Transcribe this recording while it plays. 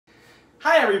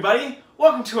Hi everybody,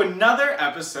 welcome to another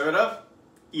episode of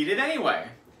Eat It Anyway.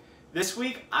 This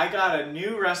week I got a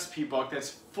new recipe book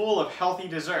that's full of healthy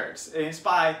desserts, and it's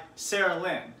by Sarah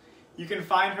Lynn. You can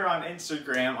find her on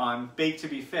Instagram on Bake to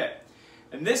Be Fit.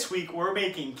 And this week we're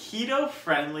making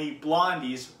keto-friendly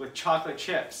blondies with chocolate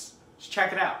chips. Let's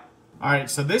check it out. Alright,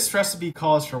 so this recipe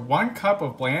calls for 1 cup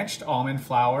of blanched almond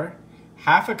flour,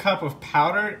 half a cup of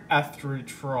powdered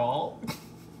erythritol,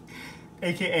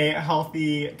 aka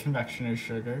healthy confectioner's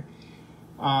sugar,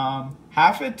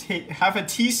 half a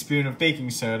teaspoon of baking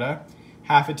soda,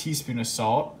 half a teaspoon of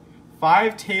salt,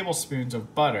 5 tablespoons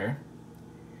of butter,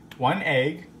 1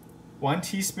 egg, 1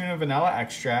 teaspoon of vanilla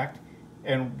extract,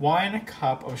 and 1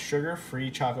 cup of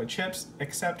sugar-free chocolate chips,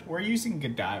 except we're using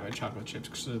Godiva chocolate chips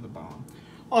because they're the bomb.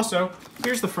 Also,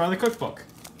 here's the front of the cookbook.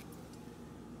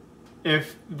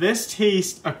 If this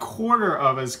tastes a quarter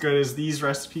of as good as these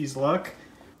recipes look,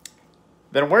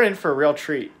 then we're in for a real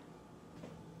treat.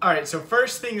 Alright, so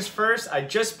first things first, I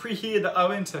just preheated the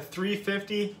oven to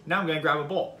 350. Now I'm gonna grab a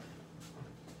bowl.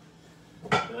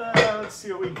 Let's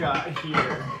see what we got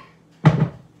here.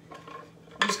 I'm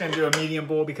just gonna do a medium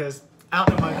bowl because I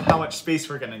don't know how much space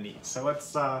we're gonna need. So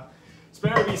it's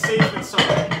better to be safe than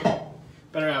sorry.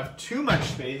 Better have too much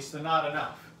space than not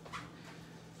enough.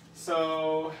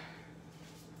 So,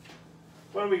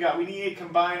 what do we got? We need to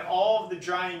combine all of the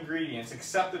dry ingredients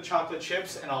except the chocolate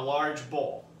chips in a large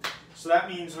bowl. So that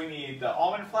means we need the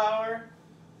almond flour,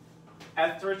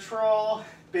 erythritol,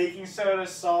 baking soda,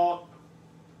 salt,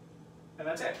 and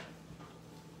that's it.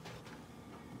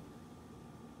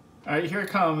 All right, here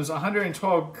comes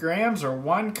 112 grams or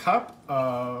 1 cup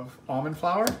of almond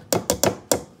flour.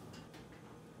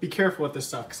 Be careful with this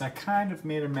stuff because I kind of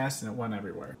made a mess and it went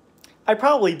everywhere. I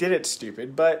probably did it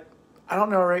stupid, but I don't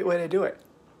know the right way to do it.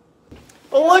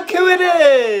 Look who it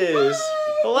is!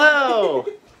 Hi. Hello!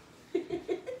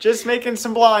 Just making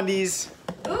some blondies.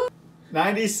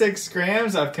 96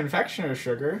 grams of confectioner's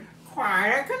sugar. Quite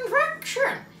a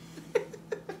confection!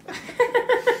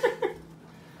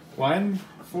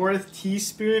 1/4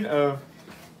 teaspoon of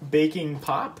baking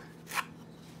pop.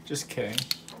 Just kidding.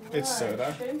 It's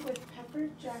soda. Shrimp with pepper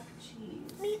jack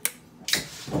cheese.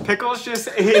 Pickles just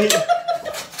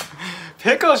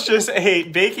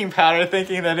ate baking powder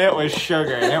thinking that it was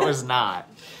sugar, and it was not.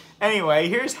 Anyway,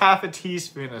 here's half a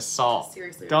teaspoon of salt.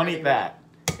 Seriously, don't eat that.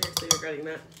 Seriously regretting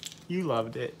that. You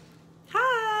loved it.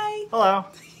 Hi! Hello.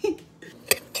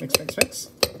 Mix, mix, mix.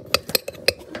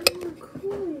 Oh,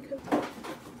 cool.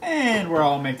 And we're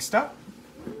all mixed up.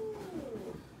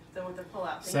 Then with the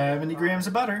pull-out thing. 70 grams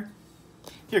of butter.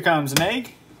 Here comes an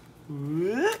egg.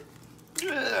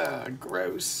 Ugh,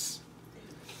 gross.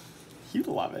 You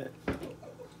love it.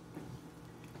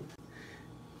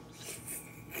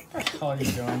 What the hell are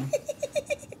you doing?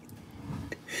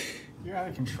 You're out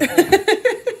of control.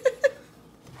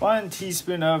 1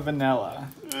 teaspoon of vanilla.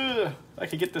 Ugh, if I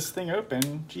could get this thing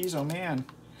open. Jeez, oh man.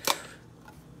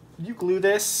 Did you glue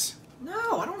this?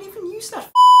 No, I don't even use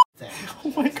that thing.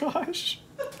 Oh my gosh.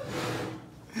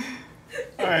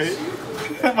 Alright.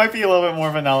 That might be a little bit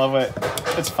more vanilla, but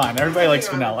it's fine. Everybody likes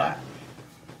vanilla.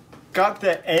 Got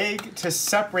the egg to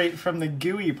separate from the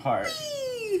gooey part.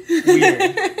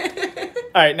 Weird.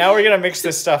 Alright, now we're gonna mix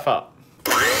this stuff up.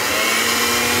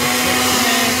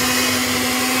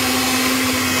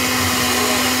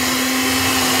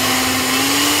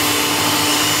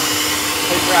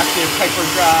 Hyperactive,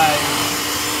 hyperdrive.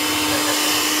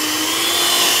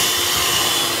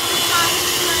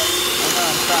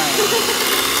 I'm trying.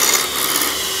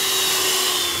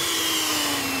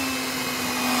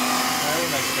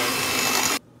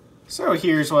 So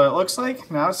here's what it looks like.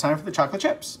 Now it's time for the chocolate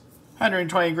chips.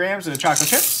 120 grams of the chocolate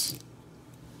chips.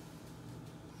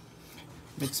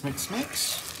 Mix, mix,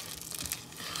 mix.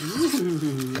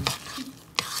 Ooh.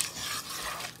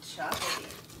 Chocolatey.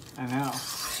 I know.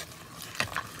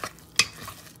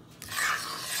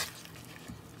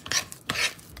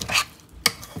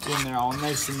 Get in there all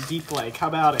nice and deep like. How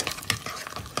about it?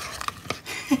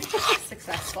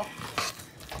 Successful.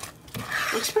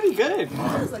 Looks pretty good. It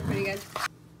does look pretty good.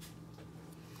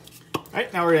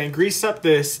 Alright, now we're going to grease up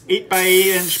this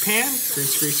 8x8 pan.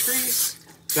 Grease, grease, grease.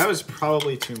 That was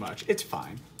probably too much. It's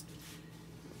fine.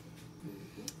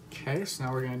 Okay, so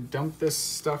now we're going to dump this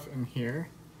stuff in here.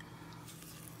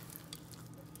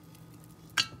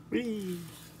 Whee!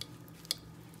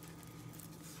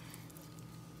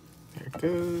 There it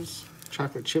goes.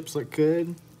 Chocolate chips look good.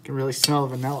 You can really smell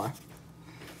the vanilla.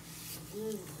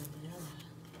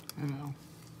 I know.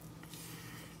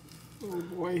 Oh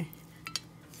boy.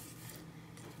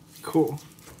 Cool.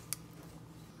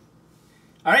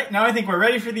 All right, now I think we're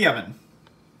ready for the oven.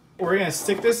 We're gonna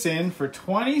stick this in for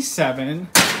 27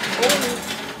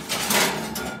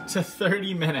 to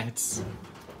 30 minutes.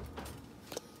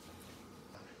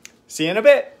 See you in a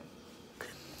bit.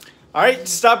 All right,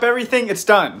 stop everything, it's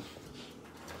done.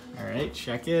 All right,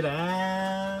 check it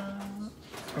out.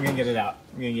 I'm gonna get it out.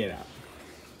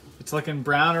 It's looking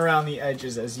brown around the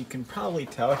edges, as you can probably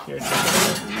tell here.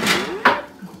 I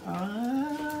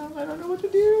don't know what to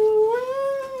do.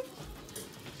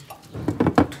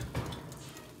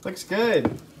 Looks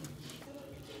good.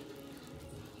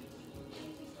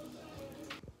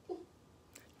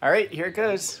 All right, here it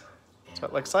goes. That's what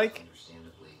it looks like.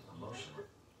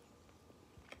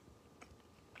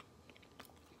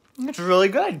 It's really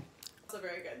good. Also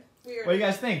very good. What do you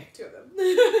guys think? 2 of them.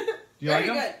 You like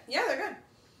them? Good. Yeah, they're good.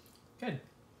 Good.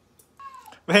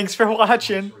 Thanks for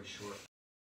watching.